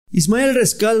Ismael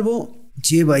Rescalvo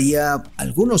lleva ya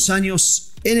algunos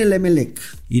años en el Emelec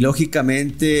y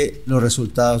lógicamente los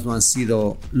resultados no han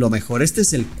sido lo mejor. Este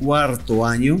es el cuarto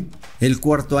año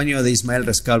de Ismael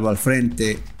Rescalvo al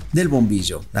frente del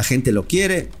bombillo. La gente lo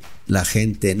quiere, la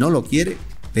gente no lo quiere,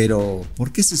 pero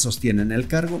 ¿por qué se sostiene en el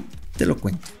cargo? Te lo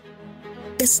cuento.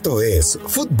 Esto es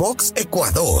Footbox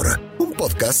Ecuador, un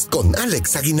podcast con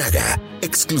Alex Aguinaga,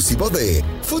 exclusivo de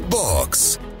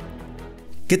Footbox.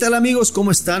 ¿Qué tal amigos?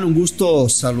 ¿Cómo están? Un gusto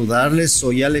saludarles.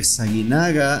 Soy Alex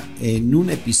Aguinaga en un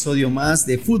episodio más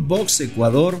de Footbox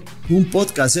Ecuador, un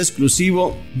podcast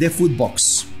exclusivo de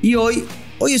Footbox. Y hoy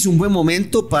es un buen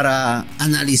momento para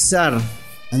analizar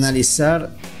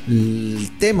el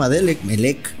tema del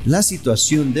Emelec, la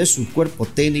situación de su cuerpo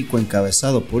técnico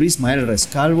encabezado por Ismael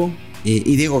Rescalvo.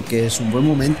 Y digo que es un buen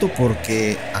momento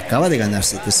porque acaba de ganar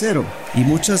 7-0 y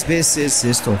muchas veces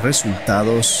estos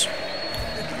resultados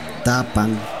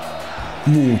tapan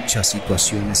muchas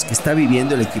situaciones que está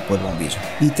viviendo el equipo del bombillo.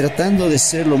 Y tratando de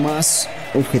ser lo más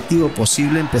objetivo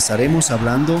posible, empezaremos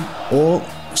hablando o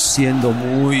siendo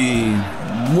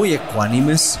muy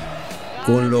ecuánimes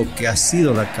con lo que ha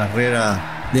sido la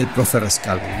carrera del profe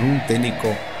Rescalvo, ¿no? Un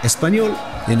técnico español,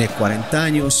 tiene 40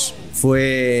 años,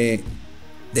 fue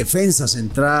defensa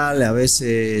central, a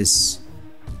veces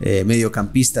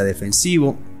mediocampista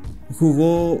defensivo,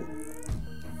 jugó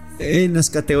en las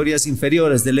categorías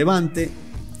inferiores de Levante,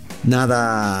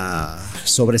 nada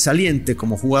sobresaliente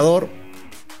como jugador,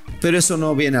 pero eso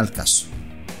no viene al caso.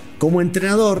 Como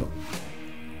entrenador,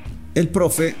 el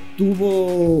profe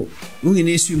tuvo un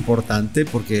inicio importante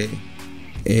porque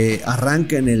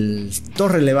arranca en el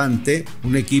Torre Levante,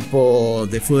 un equipo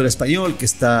de fútbol español que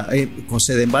está con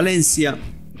sede en Valencia,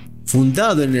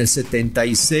 fundado en el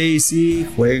 76 y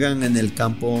juegan en el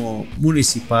campo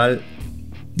municipal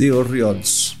de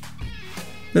Orriols.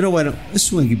 Pero bueno,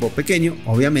 es un equipo pequeño,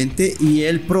 obviamente, y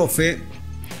el profe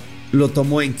lo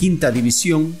tomó en quinta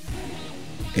división,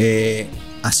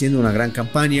 haciendo una gran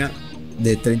campaña.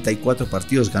 De 34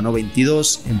 partidos ganó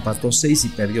 22, empató 6 y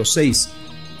perdió 6.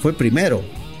 Fue primero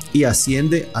y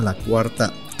asciende a la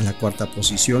cuarta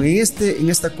posición. En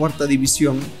esta cuarta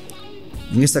división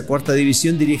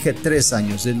dirige 3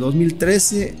 años, del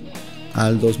 2013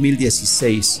 al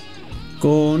 2016,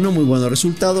 con no muy buenos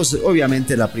resultados.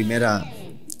 Obviamente el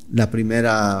primer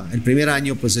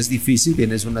año pues es difícil,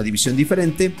 vienes de una división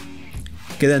diferente,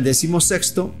 queda en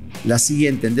 16º, la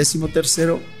siguiente en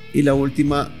 13º y la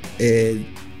última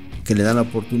que le dan la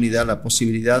oportunidad, la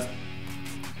posibilidad,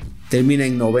 termina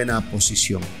en 9ª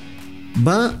posición.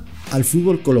 Va al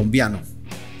fútbol colombiano.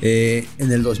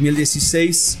 En el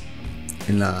 2016,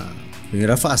 en la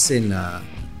primera fase, en la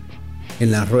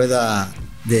rueda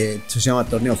se llama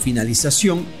torneo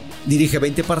finalización, dirige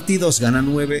 20 partidos, gana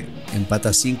 9,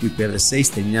 empata 5 y pierde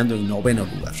 6, terminando en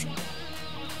 9º lugar.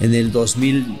 En el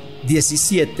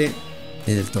 2017,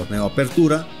 en el torneo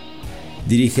apertura,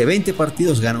 dirige 20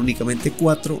 partidos, gana únicamente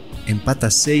 4,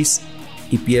 empata 6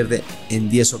 y pierde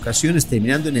en 10 ocasiones,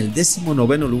 terminando en el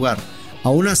 19º lugar.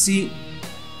 Aún así,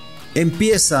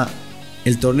 empieza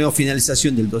el torneo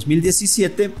finalización del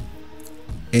 2017,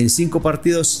 en 5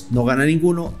 partidos no gana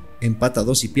ninguno, empata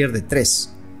 2 y pierde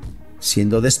 3.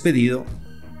 Siendo despedido,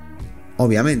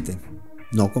 obviamente,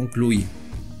 no concluye.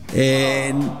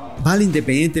 Va al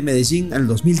Independiente Medellín en el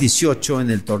 2018,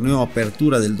 en el torneo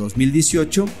apertura del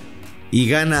 2018, y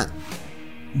juegan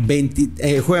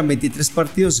 23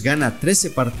 partidos, gana 13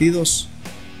 partidos,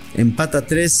 empata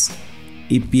 3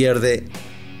 y pierde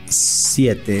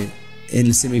 7.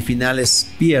 En semifinales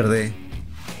pierde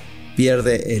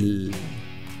el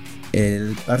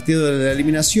partido de la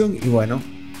eliminación y bueno,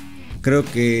 creo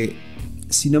que,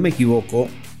 si no me equivoco,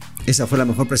 esa fue la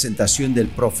mejor presentación del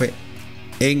profe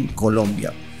en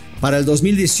Colombia. Para el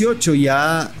 2018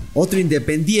 ya otro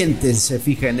Independiente se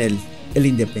fija en él, el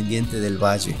Independiente del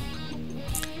Valle.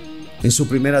 En su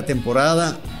primera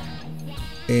temporada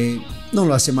no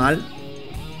lo hace mal,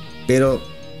 pero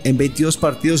en 22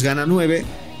 partidos gana 9,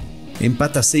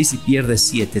 empata 6 y pierde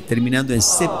 7, terminando en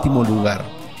 7º lugar,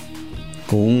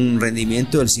 con un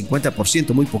rendimiento del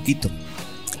 50%, muy poquito.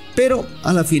 Pero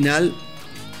a la final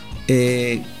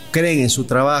creen en su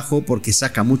trabajo porque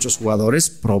saca muchos jugadores,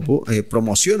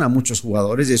 promociona a muchos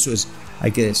jugadores, eso es,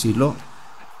 hay que decirlo,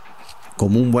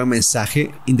 como un buen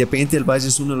mensaje. Independiente del Valle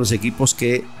es uno de los equipos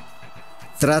que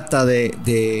trata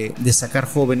de sacar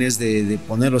jóvenes, de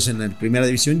ponerlos en la primera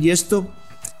división, y esto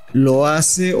lo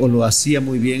hace o lo hacía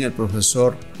muy bien el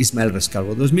profesor Ismael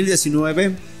Rescalvo.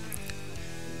 2019,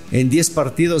 en 10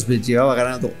 partidos llevaba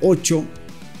ganando 8,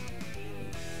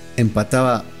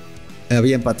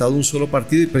 había empatado un solo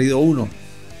partido y perdido 1.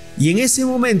 Y en ese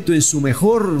momento, en su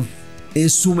mejor en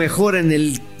su mejor,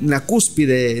 en la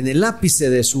cúspide, en el ápice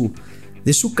de su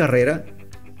carrera,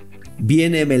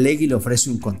 viene Emelec y le ofrece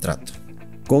un contrato.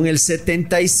 Con el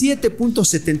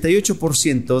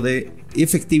 77.78% de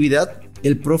efectividad,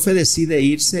 el profe decide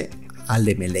irse al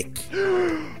Emelec.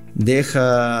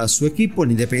 Deja su equipo,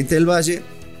 el Independiente del Valle.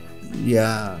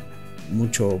 Ya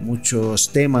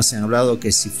muchos temas se han hablado,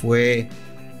 que si fue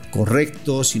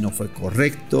correcto, si no fue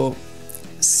correcto,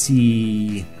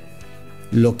 si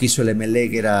lo que hizo el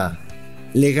Emelec era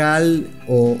legal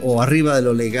o arriba de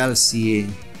lo legal, si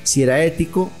era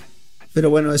ético. Pero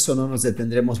bueno, eso no nos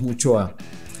detendremos mucho a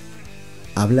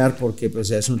hablar, porque pues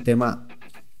es un tema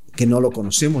que no lo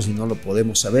conocemos y no lo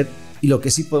podemos saber, y lo que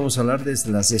sí podemos hablar es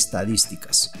de las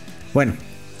estadísticas. Bueno,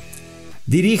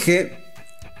 dirige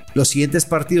los siguientes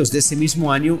partidos de ese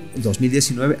mismo año, el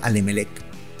 2019, al Emelec,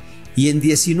 y en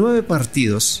 19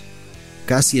 partidos,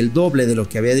 casi el doble de lo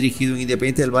que había dirigido en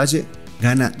Independiente del Valle,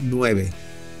 gana 9,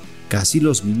 casi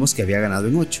los mismos que había ganado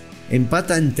en 8.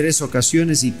 Empata en 3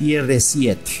 ocasiones y pierde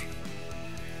 7,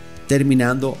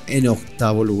 terminando en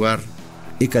 8º lugar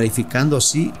y calificando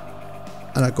así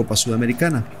a la Copa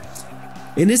Sudamericana.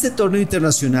 En este torneo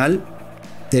internacional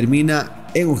termina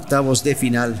en octavos de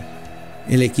final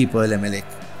el equipo del Emelec.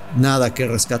 Nada que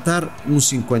rescatar, un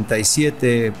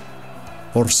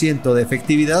 57% de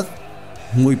efectividad,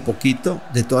 muy poquito.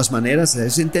 De todas maneras,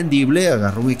 es entendible,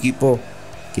 agarró un equipo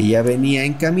que ya venía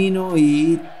en camino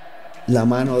y la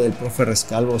mano del profe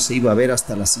Rescalvo se iba a ver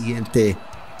hasta la siguiente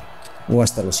o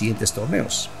hasta los siguientes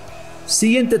torneos.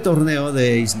 Siguiente torneo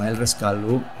de Ismael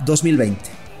Rescalvo, 2020.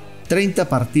 30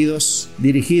 partidos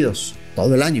dirigidos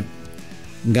todo el año.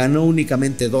 Ganó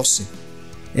únicamente 12,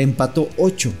 empató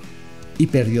 8 y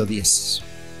perdió 10.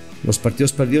 Los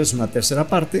partidos perdidos, una tercera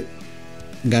parte,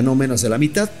 ganó menos de la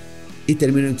mitad y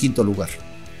terminó en 5º lugar.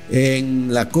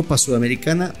 En la Copa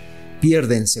Sudamericana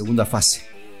pierde en segunda fase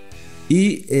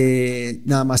y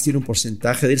nada más tiene un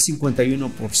porcentaje del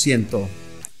 51%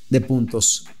 de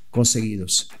puntos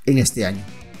conseguidos en este año.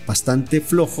 Bastante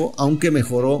flojo, aunque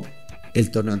mejoró lo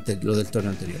del torneo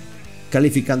anterior,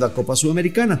 calificando a Copa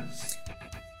Sudamericana.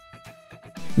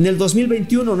 En el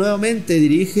 2021 nuevamente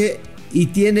dirige y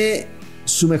tiene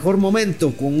su mejor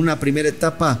momento con una primera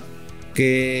etapa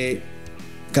que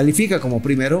califica como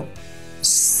primero,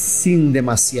 sin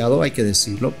demasiado, hay que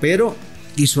decirlo, pero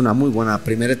hizo una muy buena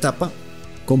primera etapa,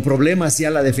 con problemas ya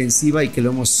la defensiva, y que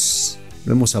lo hemos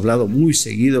hablado muy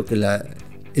seguido, que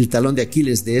el talón de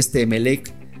Aquiles de este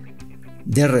Emelec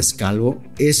de Rescalvo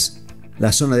es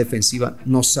la zona defensiva.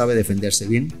 No sabe defenderse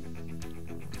bien,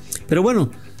 pero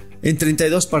bueno, en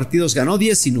 32 partidos ganó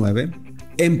 19,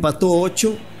 empató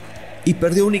 8 y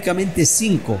perdió únicamente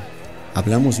 5.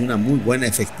 Hablamos de una muy buena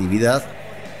efectividad,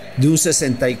 de un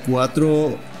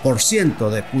 64%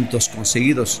 de puntos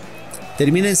conseguidos.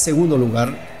 Termina en segundo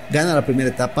lugar, gana la primera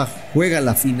etapa, juega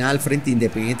la final frente a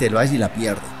Independiente del Valle y la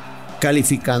pierde,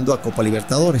 calificando a Copa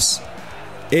Libertadores.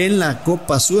 En la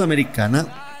Copa Sudamericana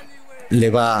le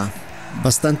va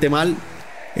bastante mal.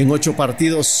 En 8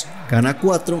 partidos gana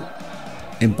 4,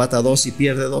 empata 2 y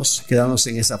pierde 2, quedándose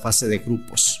en esa fase de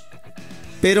grupos.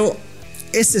 Pero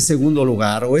ese segundo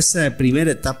lugar o esa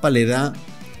primera etapa le da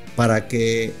para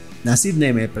que Nasib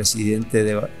Neme, presidente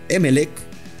de Emelec,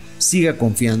 siga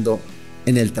confiando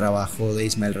en el trabajo de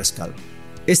Ismael Rescalvo.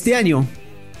 Este año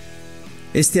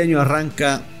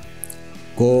arranca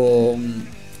con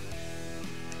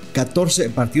 14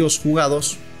 partidos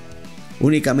jugados,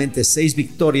 únicamente 6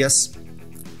 victorias,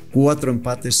 4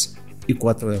 empates y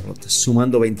 4 derrotas,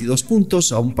 sumando 22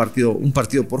 puntos a un partido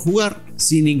por jugar,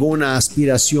 sin ninguna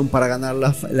aspiración para ganar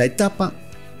la etapa,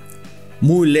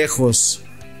 muy lejos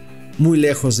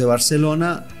de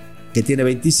Barcelona, que tiene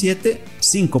 27,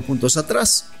 5 puntos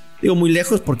atrás. Digo muy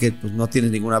lejos porque pues, no tiene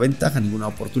ninguna ventaja, ninguna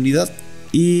oportunidad.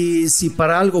 Y si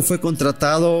para algo fue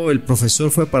contratado, el profesor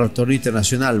fue para el torneo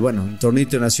internacional. Bueno, el torneo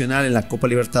internacional en la Copa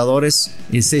Libertadores,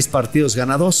 en 6 partidos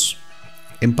gana 2,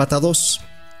 empata 2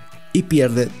 y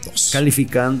pierde 2,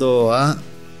 calificando a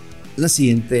la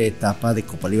siguiente etapa de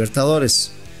Copa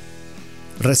Libertadores.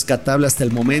 Rescatable hasta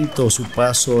el momento su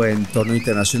paso en torneo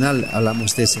internacional.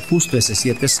 Hablamos de ese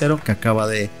 7-0 que acaba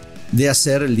de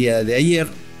hacer el día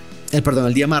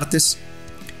martes,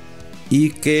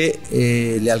 y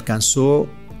que le alcanzó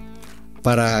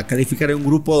para calificar en un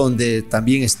grupo donde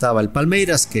también estaba el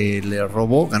Palmeiras, que le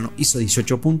robó, hizo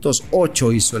 18 puntos,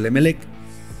 8 hizo el Emelec,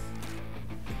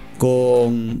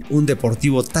 con un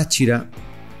Deportivo Táchira,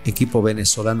 equipo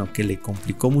venezolano que le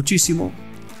complicó muchísimo,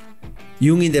 y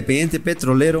un Independiente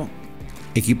Petrolero,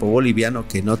 equipo boliviano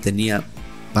que no tenía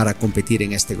para competir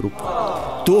en este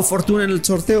grupo. ¿Tuvo fortuna en el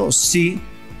sorteo? Sí.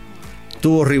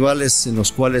 Tuvo rivales en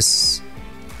los cuales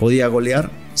 ¿Podía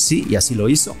golear? Sí, y así lo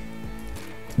hizo.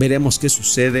 Veremos qué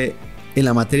sucede en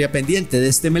la materia pendiente de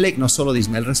este Emelec, no solo de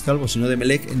Ismael Rescalvo, sino de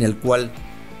Emelec, en el cual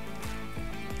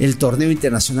el torneo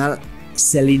internacional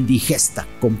se le indigesta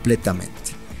completamente.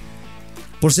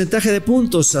 Porcentaje de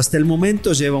puntos, hasta el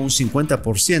momento lleva un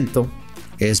 50%,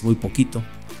 es muy poquito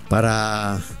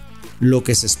para lo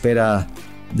que se espera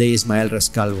de Ismael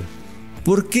Rescalvo.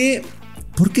 ¿Por qué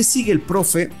sigue el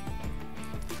profe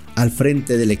al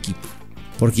frente del equipo?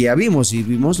 Porque ya vimos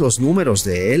los números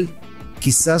de él.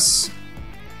 Quizás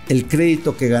el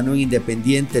crédito que ganó en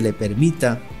Independiente le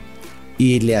permita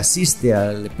y le asiste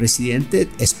al presidente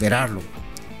esperarlo.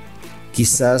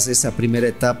 Quizás esa primera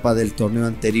etapa del torneo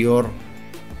anterior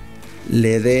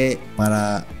le dé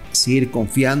para seguir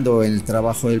confiando en el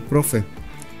trabajo del profe.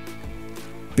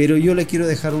 Pero yo le quiero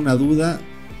dejar una duda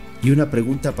y una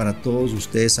pregunta para todos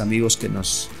ustedes, amigos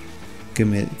que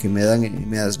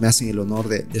me hacen el honor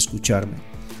de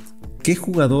escucharme. ¿Qué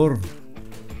jugador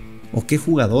o qué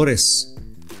jugadores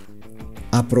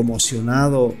ha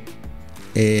promocionado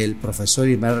el profesor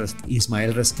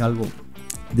Ismael Rescalvo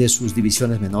de sus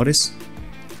divisiones menores?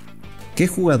 ¿Qué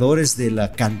jugadores de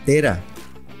la cantera,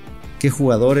 qué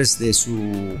jugadores de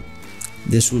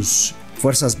sus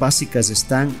fuerzas básicas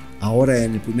están ahora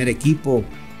en el primer equipo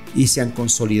y se han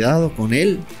consolidado con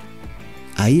él?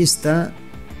 Ahí está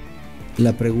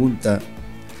la pregunta.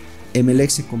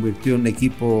 Emelec se convirtió en un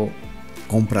equipo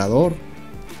comprador,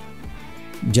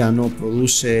 ya no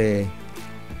produce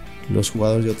los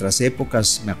jugadores de otras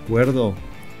épocas. Me acuerdo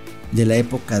de la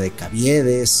época de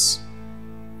Caviedes,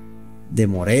 de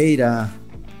Moreira,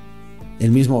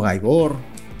 el mismo Gaibor,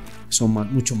 son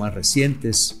mucho más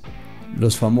recientes.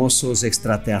 Los famosos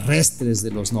extraterrestres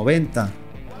de los 90,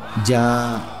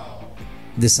 ya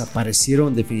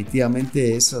desaparecieron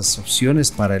definitivamente esas opciones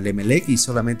para el Emelec y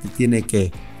solamente tiene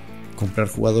que comprar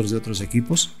jugadores de otros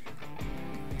equipos.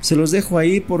 Se los dejo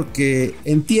ahí porque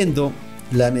entiendo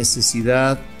la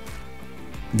necesidad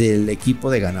del equipo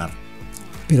de ganar,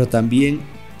 pero también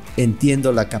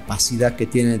entiendo la capacidad que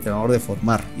tiene el entrenador de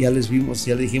formar. Ya les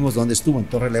dijimos dónde estuvo, en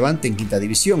Torre Levante, en quinta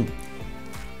división.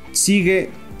 Sigue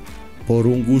por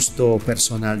un gusto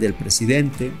personal del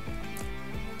presidente,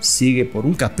 sigue por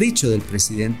un capricho del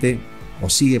presidente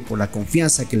o sigue por la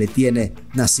confianza que le tiene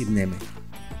Nasib Neme.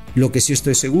 Lo que sí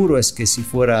estoy seguro es que si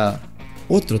fuera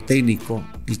otro técnico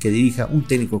el que dirija, un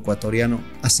técnico ecuatoriano,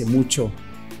 hace mucho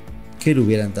que le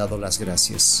hubieran dado las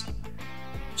gracias.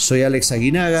 Soy Alex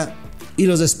Aguinaga y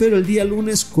los espero el día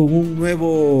lunes con un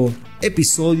nuevo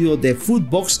episodio de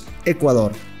Footbox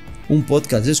Ecuador, un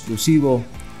podcast exclusivo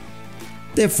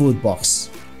de Footbox.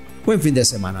 Buen fin de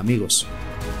semana, amigos.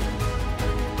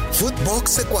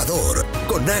 Footbox Ecuador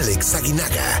con Alex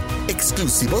Aguinaga,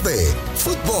 exclusivo de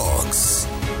Footbox.